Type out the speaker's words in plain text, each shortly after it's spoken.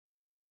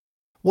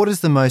What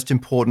is the most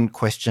important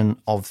question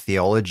of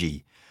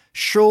theology?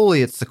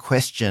 Surely it's the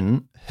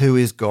question, who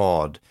is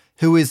God?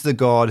 Who is the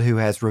God who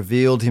has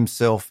revealed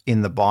himself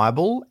in the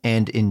Bible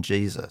and in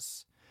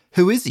Jesus?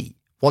 Who is he?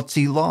 What's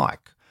he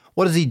like?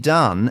 What has he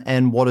done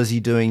and what is he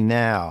doing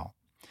now?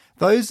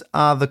 Those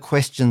are the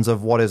questions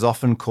of what is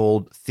often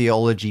called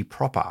theology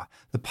proper,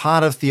 the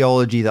part of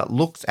theology that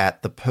looks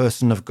at the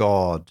person of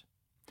God.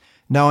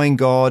 Knowing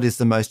God is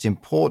the most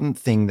important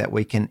thing that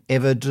we can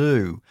ever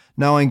do.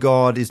 Knowing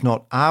God is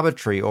not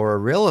arbitrary or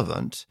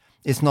irrelevant.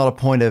 It's not a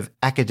point of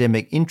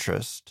academic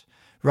interest.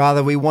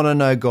 Rather, we want to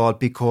know God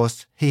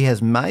because he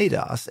has made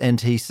us and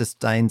he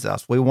sustains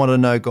us. We want to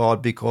know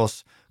God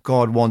because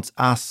God wants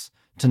us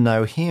to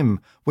know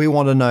him. We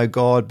want to know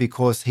God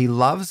because he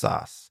loves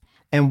us.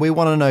 And we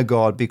want to know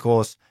God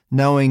because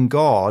knowing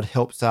God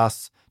helps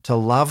us to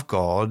love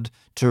God,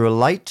 to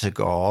relate to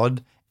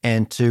God,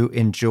 and to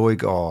enjoy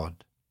God.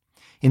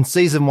 In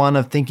Season 1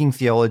 of Thinking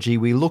Theology,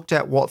 we looked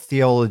at what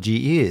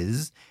theology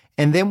is,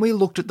 and then we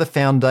looked at the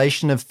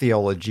foundation of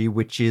theology,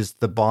 which is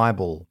the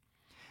Bible.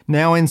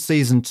 Now in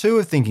Season 2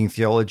 of Thinking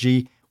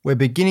Theology, we're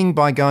beginning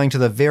by going to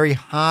the very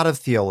heart of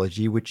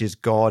theology, which is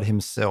God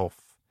himself.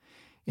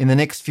 In the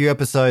next few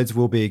episodes,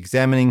 we'll be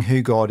examining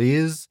who God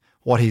is,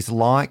 what he's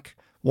like,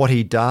 what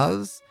he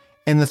does,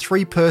 and the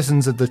three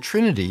persons of the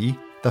Trinity,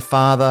 the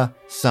Father,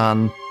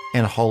 Son,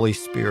 and Holy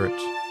Spirit.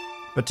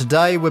 But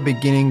today we're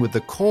beginning with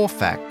the core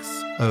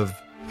facts of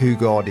who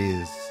God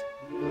is.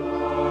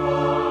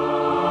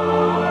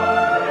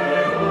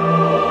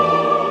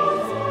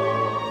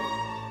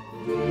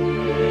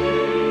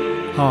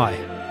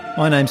 Hi,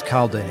 my name's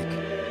Carl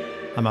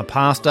Denick. I'm a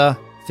pastor,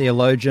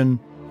 theologian,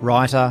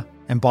 writer,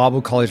 and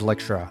Bible college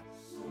lecturer.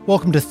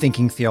 Welcome to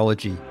Thinking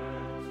Theology,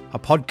 a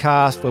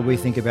podcast where we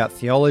think about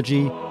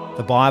theology,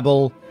 the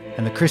Bible,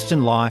 and the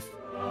Christian life,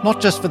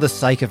 not just for the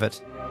sake of it,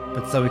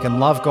 but so we can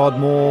love God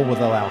more with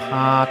all our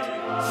heart,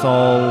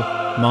 soul,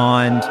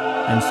 mind,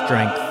 and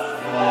strength.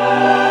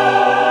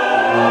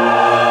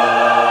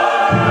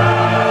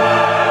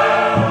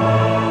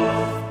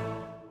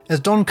 As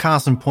Don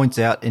Carson points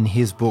out in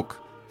his book,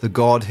 The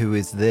God Who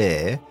Is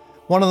There,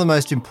 one of the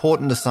most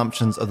important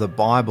assumptions of the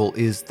Bible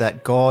is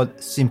that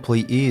God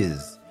simply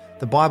is.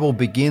 The Bible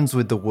begins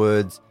with the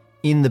words,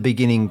 "In the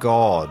beginning,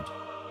 God."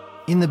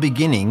 In the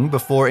beginning,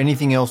 before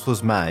anything else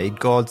was made,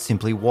 God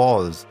simply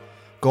was.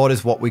 God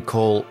is what we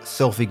call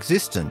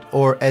self-existent,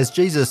 or as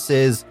Jesus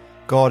says,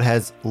 God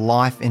has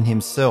life in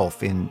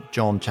himself in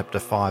John chapter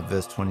 5,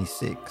 verse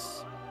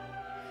 26.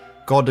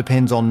 God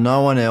depends on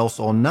no one else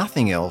or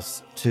nothing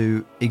else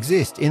to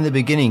exist. In the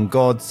beginning,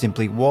 God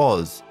simply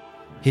was.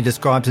 He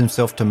described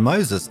himself to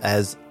Moses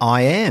as,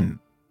 "I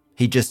am."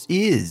 He just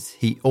is.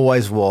 He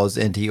always was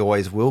and he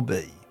always will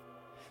be.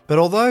 But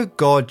although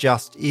God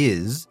just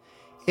is,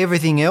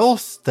 everything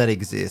else that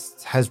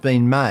exists has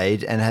been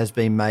made and has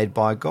been made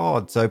by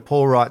God. So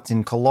Paul writes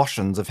in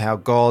Colossians of how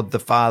God the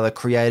Father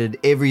created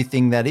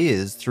everything that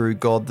is through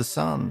God the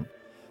Son.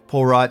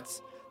 Paul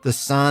writes, "The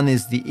Son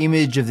is the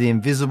image of the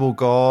invisible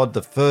God,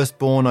 the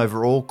firstborn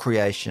over all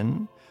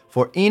creation.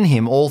 For in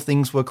him all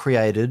things were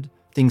created,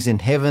 things in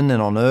heaven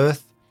and on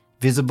earth,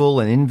 visible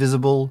and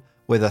invisible,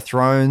 whether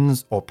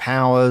thrones or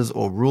powers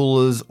or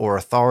rulers or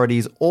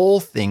authorities,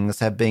 all things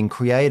have been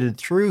created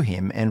through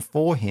him and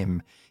for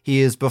him. He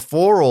is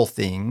before all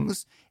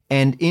things,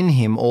 and in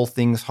him all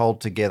things hold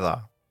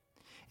together."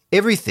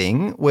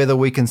 Everything, whether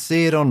we can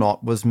see it or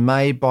not, was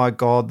made by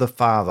God the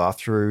Father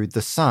through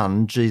the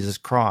Son, Jesus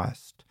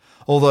Christ.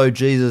 Although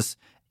Jesus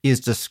is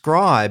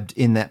described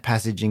in that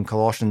passage in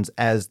Colossians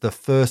as the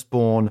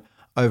firstborn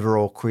over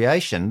all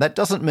creation, that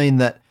doesn't mean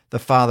that the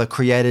Father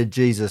created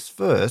Jesus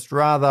first.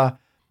 Rather,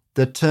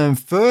 the term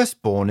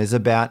firstborn is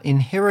about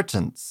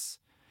inheritance.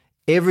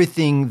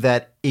 Everything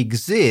that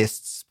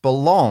exists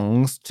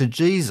belongs to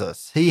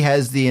Jesus. He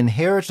has the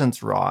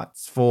inheritance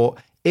rights for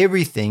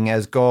everything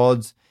as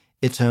God's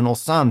eternal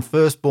Son.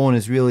 Firstborn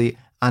is really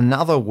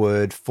another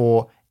word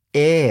for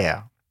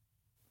heir.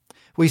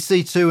 We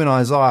see too in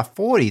Isaiah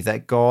 40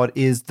 that God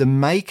is the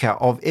maker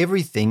of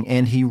everything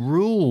and he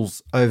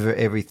rules over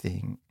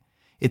everything.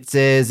 It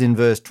says in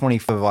verse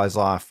 24 of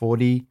Isaiah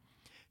 40,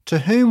 "To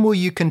whom will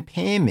you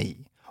compare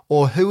me?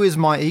 Or who is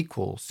my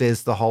equal,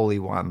 says the Holy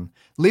One?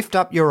 Lift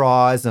up your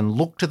eyes and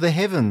look to the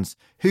heavens.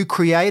 Who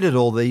created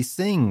all these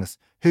things?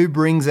 Who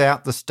brings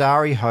out the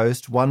starry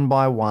host one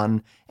by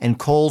one and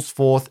calls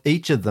forth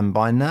each of them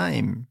by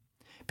name?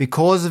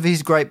 Because of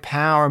his great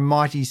power and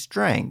mighty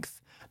strength,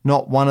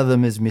 not one of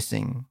them is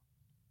missing."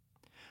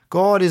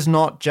 God is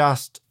not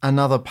just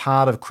another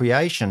part of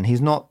creation. He's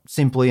not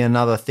simply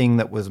another thing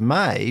that was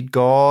made.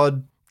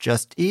 God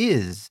just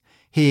is.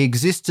 He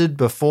existed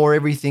before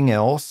everything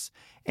else,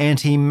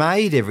 and he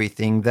made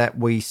everything that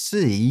we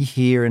see,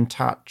 hear, and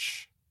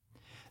touch.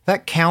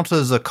 That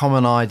counters a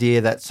common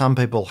idea that some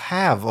people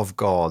have of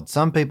God.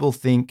 Some people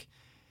think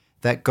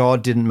that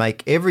God didn't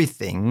make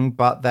everything,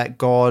 but that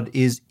God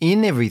is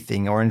in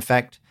everything, or in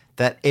fact,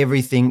 that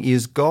everything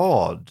is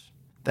God.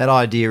 That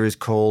idea is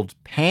called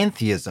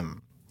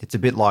pantheism. It's a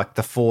bit like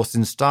the Force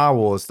in Star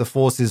Wars. The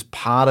Force is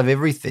part of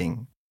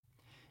everything.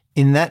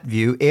 In that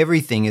view,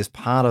 everything is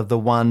part of the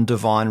one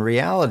divine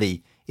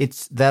reality.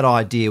 It's that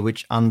idea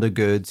which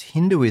undergirds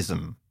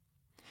Hinduism.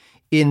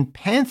 In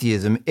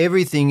pantheism,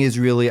 everything is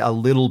really a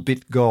little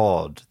bit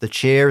God. The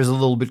chair is a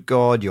little bit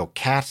God, your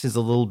cat is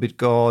a little bit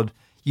God,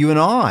 you and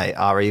I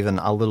are even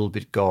a little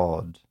bit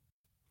God.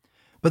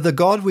 But the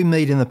God we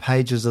meet in the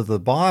pages of the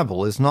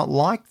Bible is not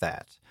like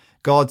that.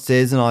 God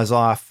says in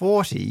Isaiah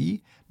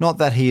 40, not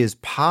that he is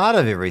part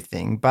of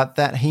everything, but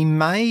that he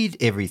made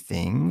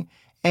everything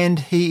and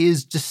he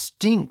is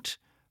distinct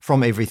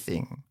from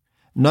everything.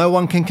 No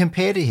one can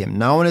compare to him.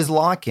 No one is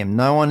like him.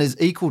 No one is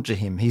equal to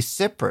him. He's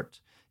separate.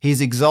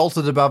 He's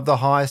exalted above the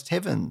highest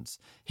heavens.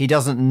 He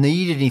doesn't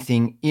need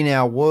anything in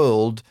our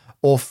world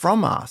or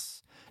from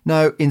us.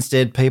 No,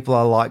 instead, people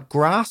are like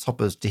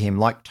grasshoppers to him,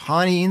 like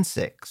tiny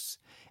insects.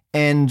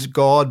 And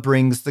God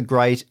brings the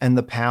great and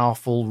the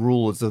powerful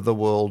rulers of the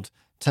world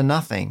to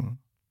nothing.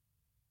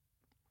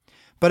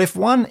 But if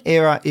one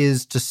error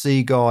is to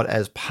see God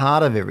as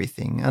part of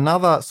everything,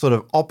 another sort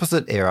of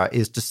opposite error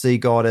is to see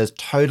God as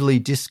totally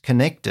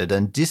disconnected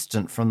and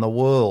distant from the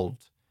world.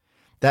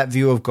 That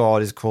view of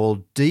God is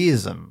called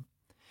deism.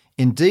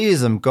 In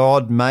deism,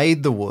 God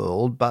made the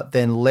world, but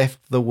then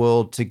left the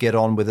world to get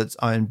on with its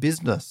own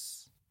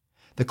business.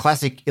 The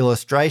classic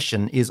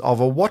illustration is of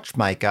a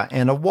watchmaker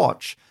and a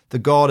watch. The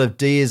God of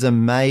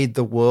deism made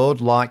the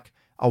world like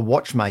a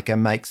watchmaker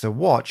makes a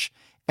watch,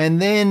 and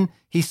then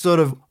he sort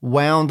of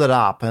wound it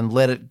up and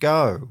let it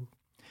go.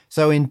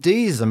 So in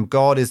deism,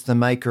 God is the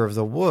maker of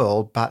the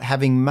world, but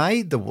having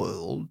made the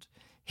world,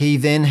 he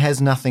then has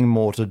nothing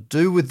more to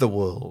do with the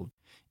world.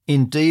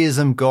 In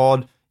deism,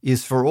 God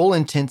is for all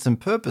intents and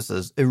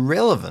purposes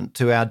irrelevant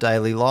to our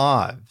daily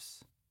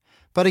lives.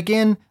 But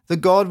again, the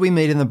God we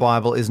meet in the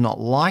Bible is not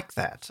like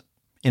that.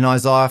 In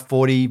Isaiah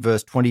 40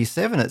 verse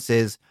 27 it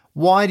says,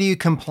 "Why do you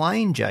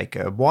complain,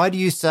 Jacob? Why do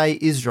you say,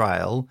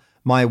 Israel,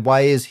 my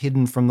way is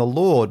hidden from the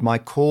Lord, my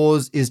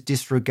cause is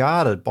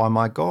disregarded by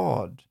my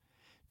God?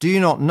 Do you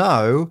not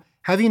know?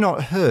 Have you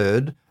not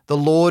heard? The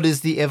Lord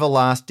is the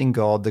everlasting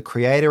God, the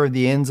creator of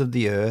the ends of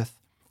the earth.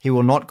 He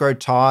will not grow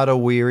tired or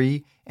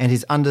weary, and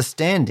his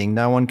understanding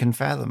no one can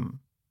fathom."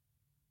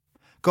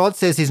 God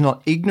says he's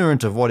not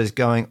ignorant of what is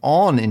going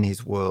on in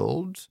his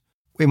world.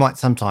 We might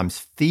sometimes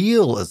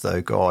feel as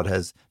though God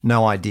has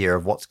no idea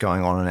of what's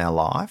going on in our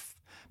life,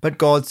 but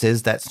God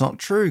says that's not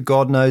true.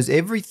 God knows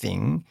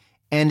everything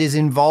and is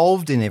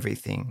involved in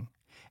everything.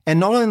 And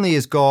not only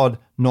is God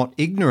not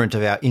ignorant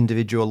of our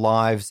individual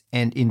lives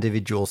and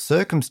individual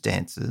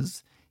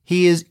circumstances,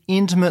 he is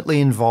intimately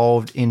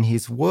involved in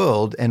his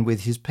world and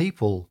with his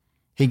people.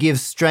 He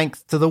gives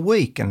strength to the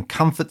weak and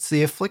comforts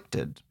the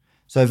afflicted.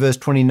 So verse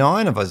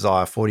 29 of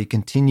Isaiah 40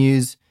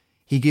 continues,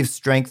 "He gives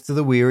strength to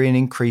the weary and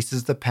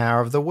increases the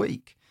power of the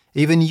weak.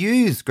 Even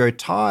youths grow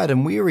tired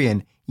and weary,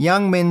 and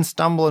young men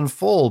stumble and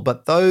fall,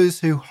 but those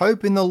who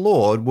hope in the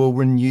Lord will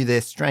renew their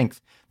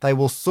strength. They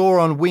will soar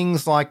on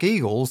wings like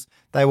eagles.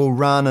 They will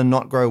run and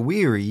not grow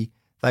weary.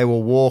 They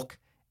will walk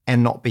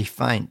and not be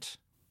faint."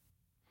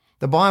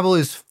 The Bible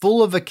is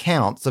full of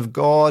accounts of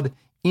God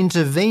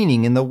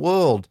intervening in the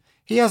world.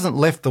 He hasn't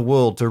left the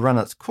world to run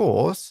its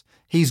course.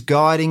 He's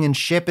guiding and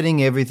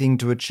shepherding everything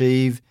to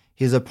achieve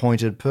his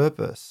appointed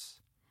purpose.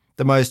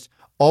 The most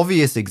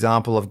obvious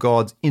example of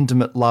God's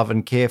intimate love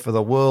and care for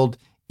the world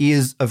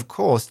is, of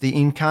course, the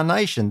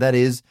incarnation. That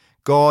is,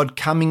 God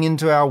coming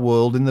into our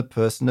world in the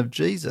person of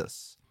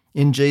Jesus.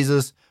 In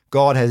Jesus,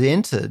 God has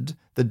entered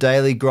the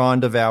daily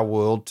grind of our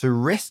world to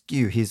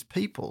rescue his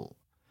people.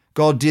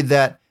 God did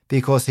that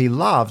because he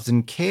loves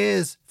and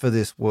cares for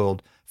this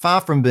world.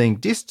 Far from being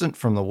distant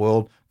from the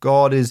world,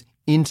 God is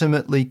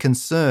intimately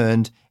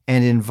concerned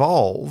and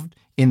involved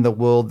in the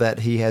world that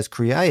he has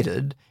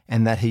created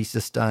and that he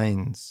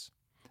sustains.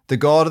 The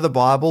God of the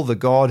Bible, the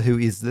God who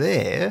is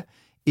there,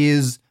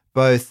 is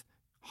both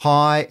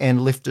high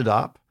and lifted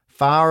up,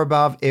 far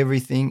above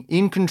everything,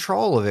 in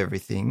control of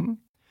everything,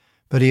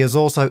 but he is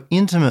also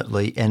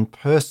intimately and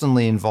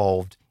personally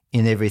involved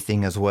in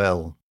everything as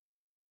well.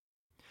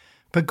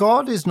 But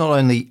God is not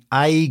only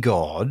a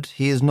God,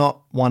 he is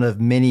not one of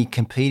many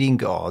competing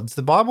gods.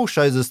 The Bible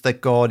shows us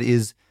that God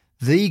is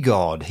the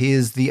God. He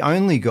is the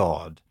only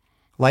God.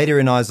 Later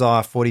in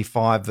Isaiah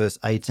 45 verse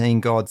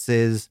 18, God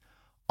says,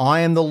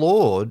 "I am the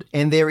Lord,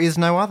 and there is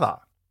no other.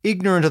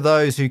 Ignorant are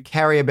those who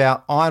carry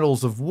about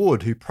idols of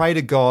wood, who pray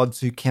to gods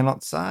who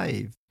cannot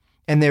save.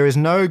 And there is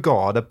no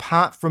God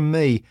apart from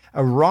me,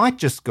 a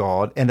righteous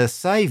God and a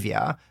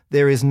Saviour.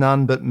 There is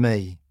none but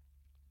me."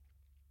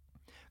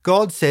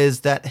 God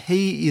says that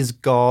he is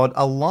God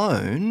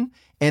alone,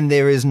 and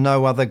there is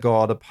no other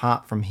God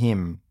apart from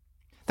him.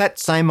 That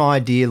same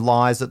idea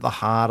lies at the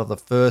heart of the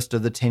first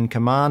of the 10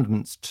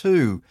 Commandments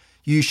too.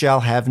 "You shall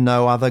have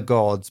no other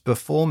gods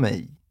before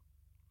me."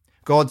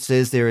 God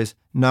says there is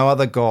no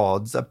other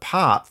gods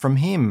apart from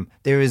him.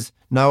 There is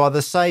no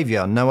other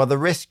Saviour, no other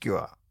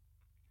rescuer.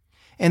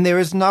 And there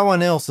is no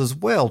one else as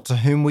well to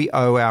whom we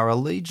owe our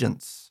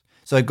allegiance.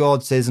 So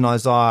God says in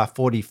Isaiah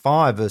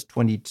 45 verse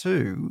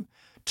 22,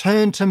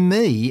 "Turn to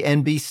me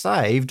and be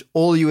saved,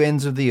 all you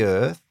ends of the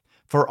earth,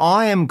 for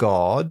I am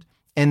God,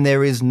 and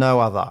there is no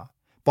other.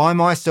 By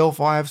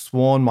myself I have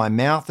sworn, my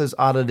mouth has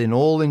uttered in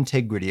all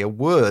integrity a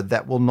word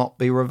that will not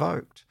be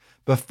revoked.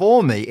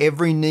 Before me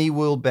every knee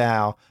will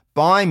bow,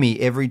 by me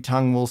every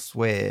tongue will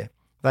swear.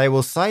 They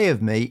will say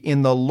of me,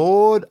 in the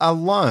Lord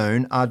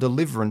alone are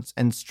deliverance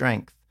and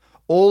strength.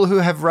 All who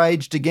have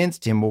raged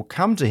against him will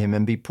come to him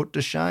and be put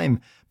to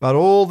shame, but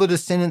all the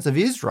descendants of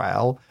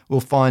Israel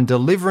will find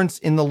deliverance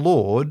in the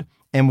Lord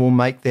and will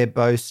make their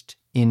boast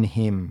in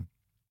him.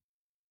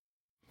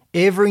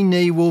 Every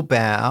knee will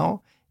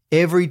bow,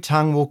 every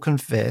tongue will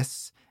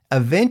confess,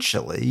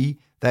 eventually,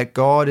 that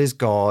God is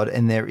God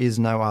and there is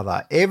no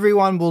other.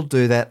 Everyone will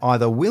do that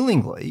either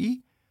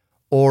willingly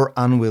or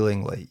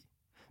unwillingly.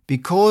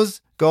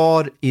 Because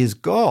God is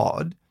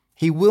God,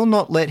 he will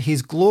not let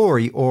his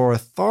glory or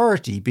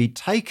authority be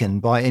taken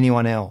by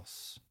anyone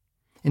else.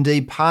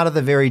 Indeed, part of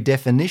the very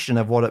definition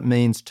of what it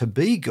means to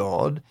be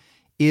God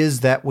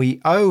is that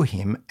we owe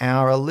him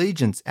our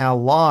allegiance. Our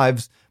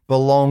lives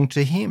belong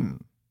to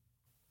him.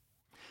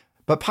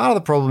 But part of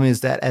the problem is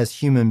that as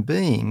human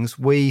beings,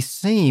 we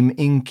seem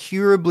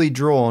incurably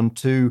drawn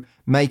to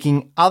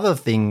making other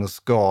things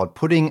God,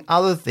 putting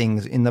other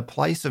things in the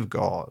place of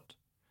God.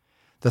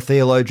 The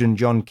theologian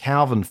John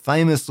Calvin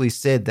famously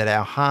said that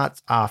our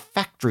hearts are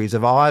factories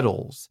of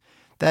idols.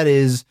 That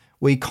is,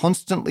 we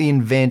constantly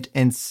invent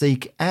and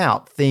seek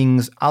out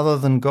things other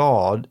than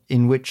God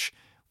in which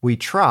we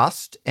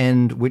trust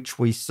and which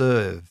we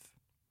serve.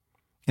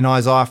 In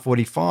Isaiah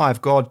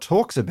 45, God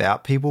talks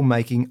about people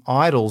making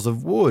idols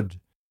of wood.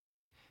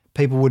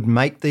 People would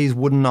make these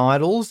wooden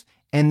idols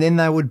and then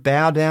they would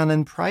bow down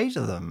and pray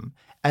to them,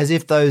 as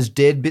if those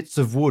dead bits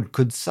of wood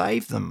could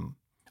save them.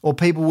 Or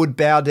people would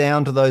bow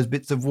down to those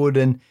bits of wood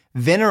and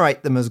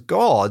venerate them as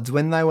gods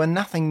when they were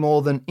nothing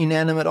more than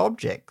inanimate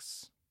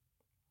objects.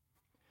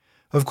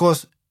 Of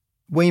course,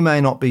 we may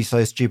not be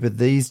so stupid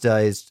these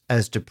days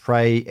as to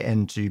pray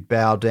and to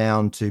bow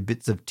down to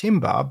bits of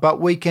timber,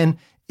 but we can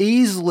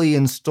easily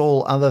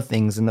install other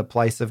things in the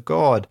place of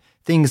God,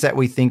 things that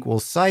we think will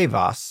save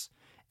us,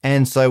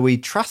 and so we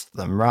trust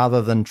them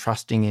rather than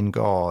trusting in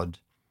God.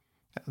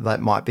 That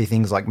might be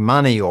things like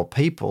money or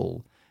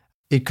people.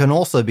 It can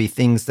also be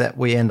things that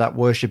we end up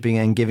worshipping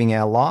and giving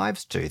our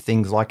lives to,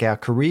 things like our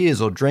careers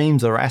or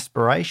dreams or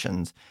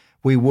aspirations.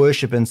 We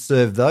worship and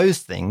serve those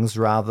things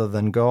rather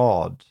than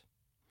God.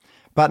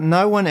 But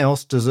no one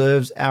else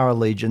deserves our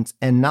allegiance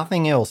and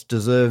nothing else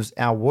deserves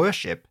our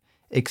worship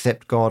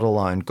except God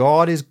alone.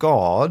 God is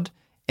God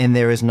and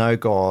there is no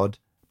God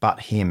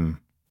but him.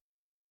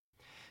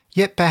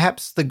 Yet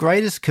perhaps the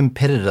greatest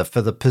competitor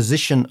for the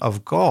position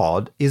of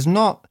God is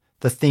not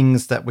the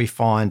things that we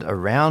find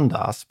around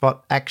us,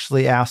 but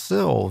actually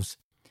ourselves.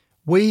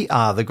 We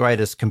are the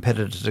greatest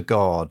competitor to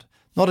God,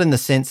 not in the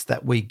sense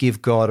that we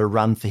give God a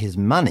run for his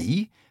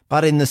money,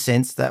 but in the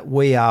sense that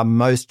we are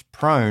most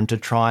prone to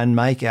try and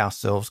make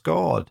ourselves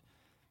God.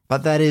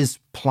 But that is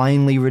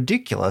plainly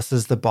ridiculous,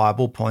 as the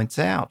Bible points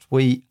out.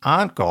 We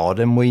aren't God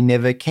and we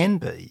never can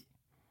be.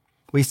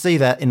 We see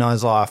that in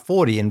Isaiah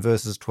 40 in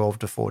verses 12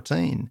 to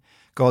 14.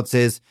 God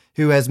says,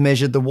 "Who has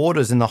measured the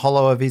waters in the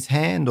hollow of his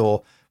hand,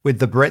 or with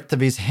the breadth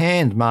of his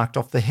hand marked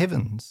off the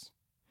heavens?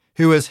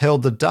 Who has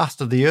held the dust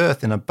of the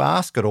earth in a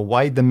basket, or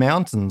weighed the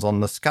mountains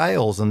on the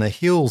scales and the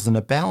hills in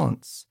a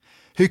balance?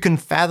 Who can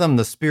fathom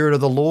the Spirit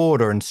of the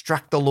Lord, or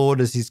instruct the Lord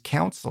as his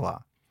counselor?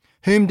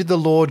 Whom did the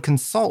Lord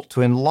consult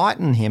to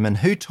enlighten him, and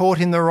who taught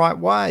him the right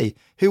way?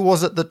 Who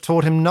was it that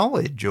taught him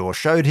knowledge, or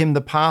showed him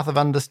the path of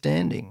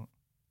understanding?"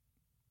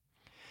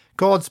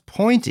 God's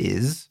point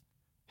is,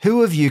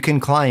 who of you can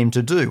claim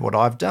to do what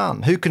I've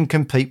done? Who can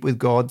compete with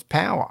God's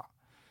power?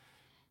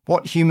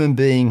 What human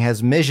being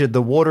has measured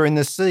the water in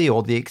the sea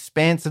or the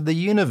expanse of the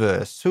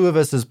universe? Who of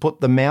us has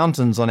put the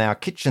mountains on our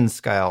kitchen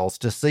scales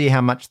to see how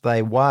much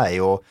they weigh,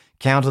 or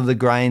counted the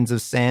grains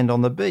of sand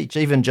on the beach?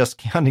 Even just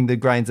counting the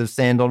grains of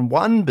sand on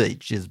one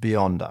beach is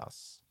beyond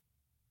us.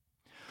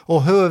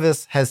 Or who of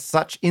us has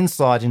such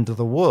insight into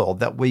the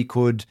world that we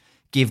could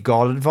give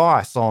God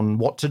advice on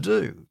what to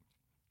do?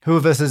 Who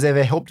of us has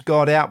ever helped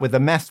God out with a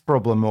maths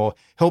problem or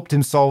helped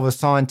him solve a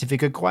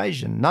scientific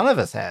equation? None of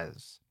us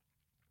has.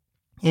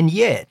 And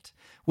yet,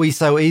 we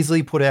so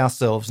easily put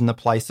ourselves in the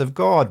place of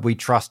God. We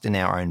trust in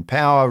our own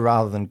power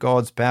rather than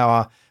God's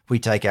power. We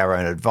take our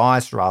own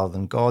advice rather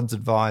than God's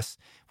advice.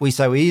 We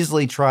so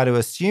easily try to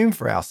assume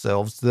for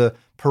ourselves the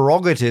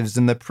prerogatives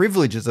and the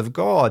privileges of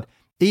God,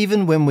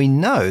 even when we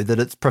know that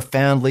it's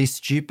profoundly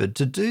stupid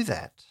to do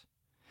that.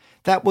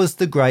 That was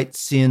the great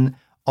sin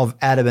of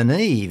Adam and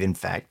Eve, in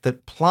fact,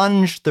 that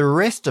plunged the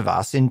rest of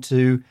us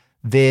into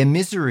their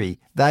misery.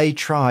 They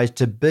tried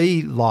to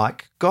be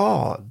like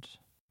God.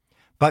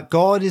 But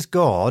God is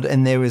God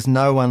and there is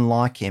no one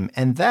like him.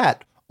 And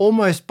that,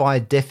 almost by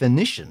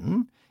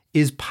definition,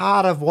 is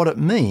part of what it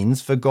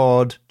means for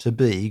God to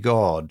be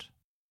God.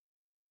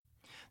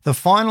 The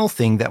final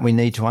thing that we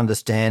need to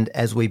understand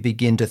as we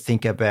begin to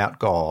think about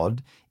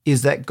God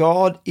is that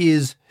God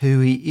is who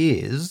he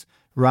is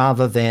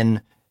rather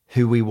than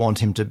who we want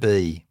him to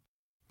be.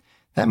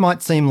 That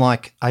might seem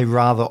like a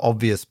rather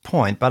obvious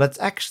point, but it's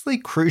actually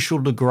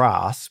crucial to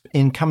grasp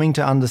in coming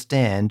to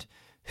understand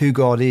who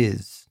God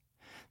is.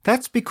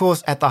 That's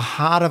because at the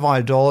heart of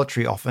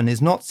idolatry often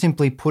is not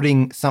simply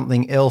putting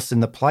something else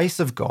in the place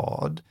of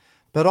God,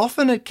 but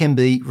often it can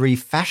be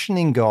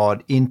refashioning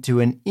God into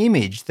an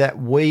image that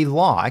we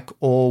like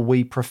or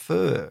we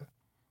prefer.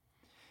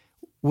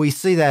 We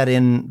see that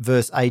in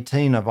verse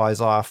 18 of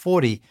Isaiah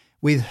 40.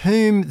 With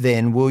whom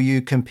then will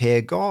you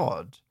compare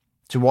God?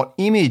 To what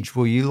image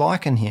will you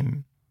liken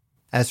him?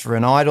 As for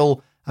an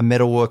idol, a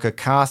metalworker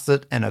casts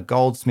it, and a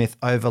goldsmith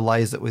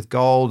overlays it with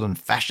gold and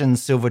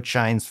fashions silver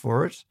chains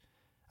for it.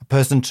 A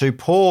person too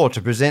poor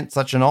to present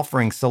such an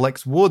offering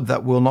selects wood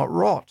that will not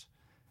rot.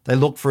 They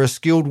look for a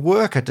skilled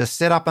worker to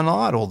set up an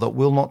idol that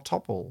will not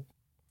topple.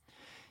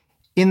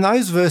 In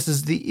those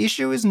verses, the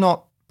issue is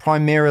not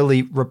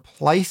primarily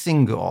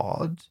replacing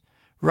God.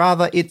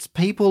 Rather, it's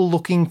people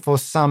looking for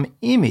some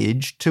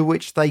image to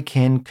which they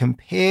can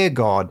compare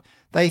God.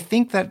 They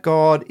think that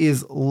God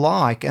is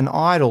like an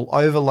idol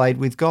overlaid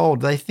with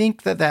gold. They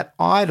think that that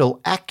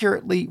idol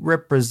accurately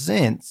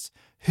represents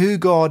who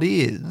God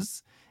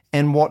is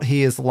and what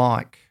he is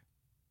like.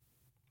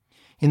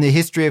 In the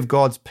history of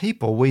God's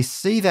people, we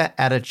see that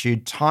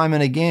attitude time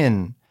and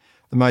again.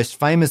 The most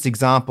famous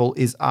example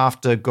is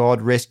after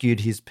God rescued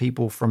his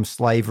people from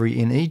slavery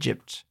in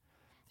Egypt.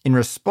 In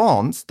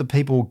response, the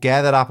people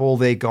gathered up all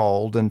their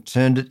gold and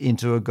turned it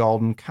into a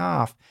golden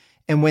calf.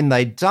 And when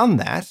they'd done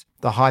that,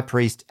 the high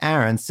priest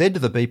Aaron said to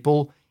the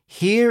people,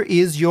 "Here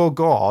is your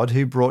God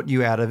who brought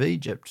you out of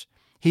Egypt."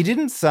 He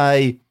didn't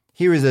say,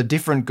 "Here is a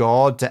different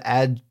God to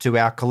add to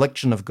our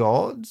collection of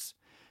gods,"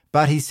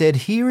 but he said,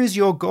 "Here is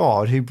your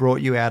God who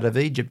brought you out of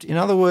Egypt." In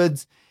other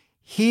words,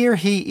 here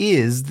he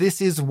is.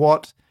 This is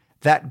what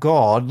that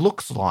God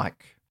looks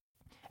like.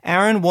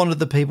 Aaron wanted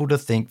the people to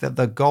think that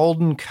the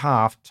golden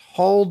calf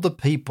told the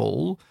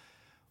people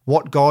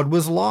what God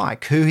was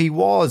like, who he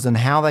was, and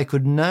how they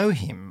could know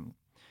him.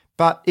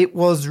 But it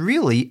was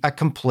really a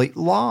complete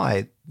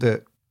lie.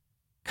 The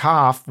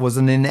calf was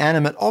an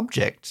inanimate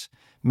object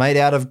made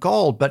out of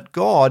gold, but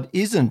God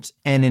isn't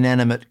an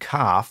inanimate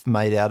calf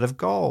made out of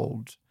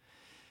gold.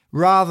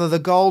 Rather, the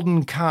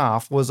golden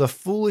calf was a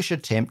foolish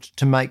attempt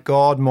to make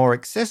God more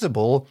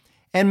accessible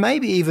and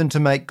maybe even to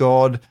make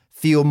God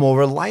feel more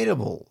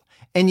relatable.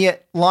 And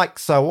yet, like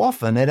so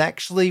often, it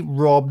actually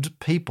robbed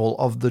people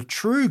of the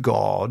true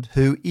God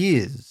who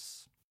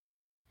is.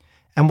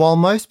 And while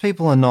most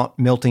people are not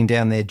melting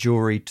down their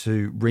jewelry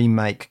to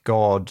remake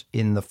God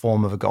in the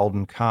form of a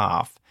golden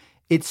calf,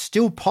 it's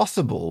still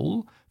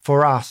possible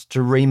for us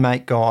to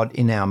remake God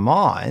in our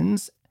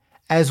minds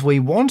as we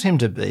want him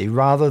to be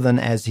rather than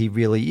as he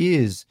really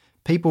is.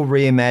 People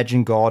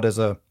reimagine God as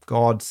a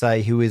God,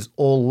 say, who is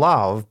all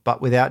love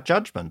but without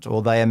judgment,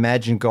 or they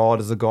imagine God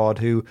as a God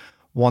who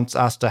wants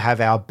us to have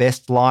our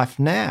best life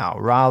now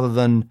rather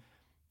than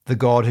the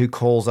God who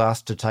calls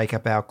us to take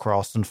up our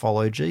cross and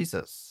follow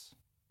Jesus.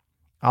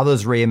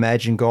 Others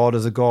reimagine God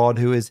as a God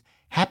who is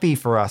happy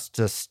for us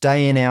to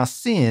stay in our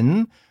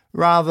sin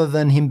rather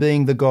than him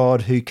being the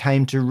God who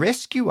came to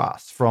rescue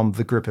us from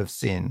the grip of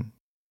sin.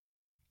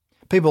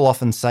 People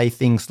often say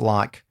things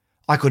like,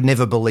 "I could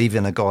never believe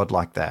in a God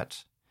like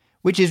that,"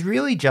 which is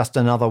really just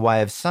another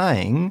way of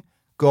saying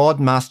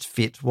God must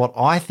fit what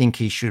I think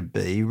he should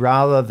be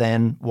rather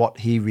than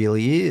what he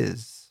really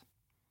is.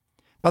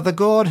 But the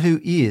God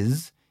who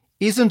is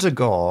isn't a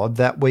God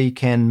that we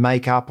can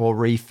make up or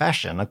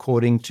refashion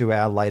according to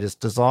our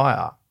latest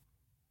desire.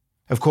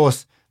 Of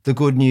course, the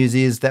good news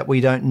is that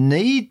we don't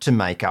need to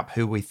make up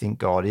who we think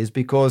God is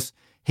because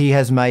he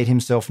has made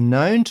himself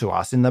known to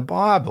us in the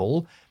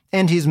Bible,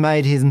 and he's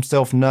made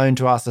himself known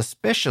to us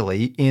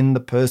especially in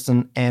the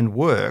person and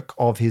work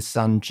of his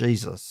son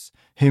Jesus,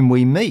 whom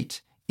we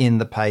meet in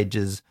the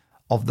pages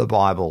of the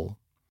Bible.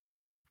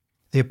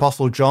 The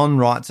Apostle John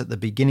writes at the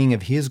beginning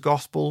of his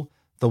gospel,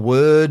 "The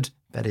Word,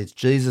 that is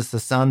Jesus the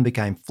Son,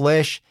 became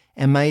flesh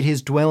and made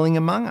his dwelling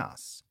among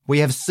us. We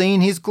have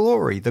seen his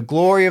glory, the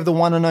glory of the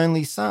one and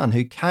only Son,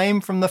 who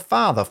came from the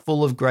Father,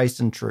 full of grace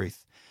and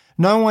truth.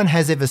 No one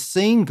has ever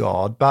seen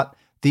God, but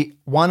the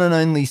one and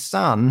only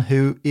Son,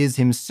 who is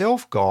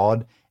himself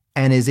God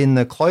and is in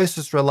the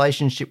closest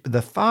relationship with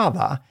the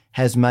Father,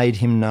 has made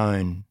him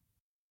known."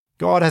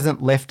 God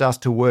hasn't left us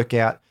to work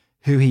out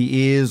who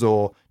he is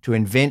or to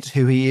invent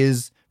who he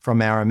is from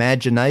our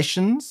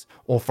imaginations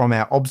or from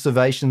our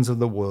observations of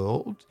the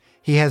world.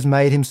 He has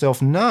made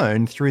himself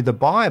known through the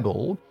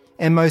Bible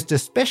and most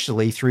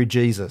especially through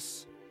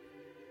Jesus.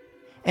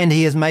 And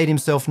he has made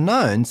himself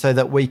known so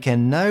that we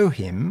can know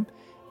him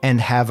and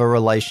have a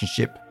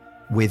relationship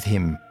with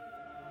him.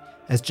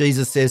 As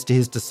Jesus says to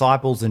his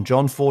disciples in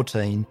John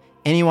 14,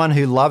 "Anyone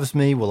who loves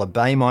me will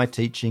obey my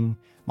teaching.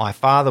 My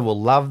Father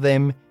will love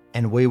them,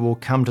 and we will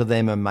come to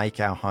them and make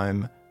our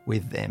home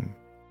with them."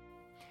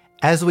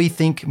 As we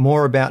think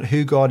more about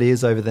who God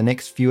is over the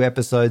next few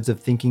episodes of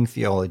Thinking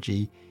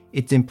Theology,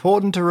 it's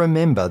important to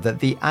remember that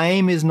the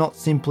aim is not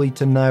simply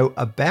to know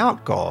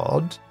about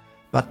God,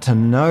 but to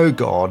know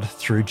God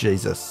through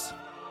Jesus.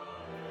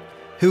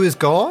 Who is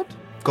God?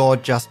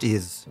 God just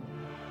is.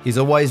 He's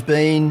always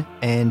been,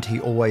 and he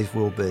always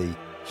will be.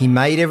 He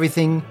made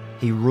everything,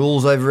 he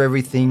rules over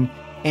everything,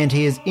 and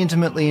he is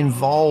intimately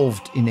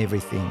involved in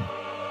everything.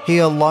 He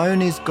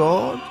alone is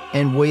God,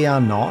 and we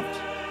are not,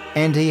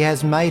 and he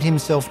has made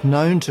himself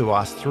known to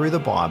us through the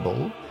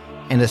Bible,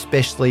 and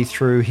especially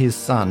through his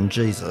Son,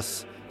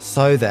 Jesus,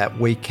 so that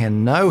we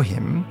can know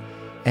him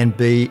and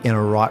be in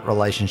a right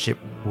relationship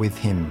with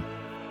him.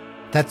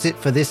 That's it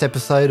for this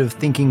episode of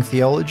Thinking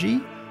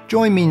Theology.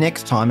 Join me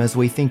next time as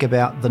we think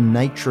about the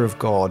nature of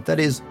God. That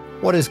is,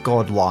 what is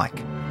God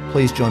like?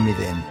 Please join me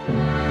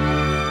then.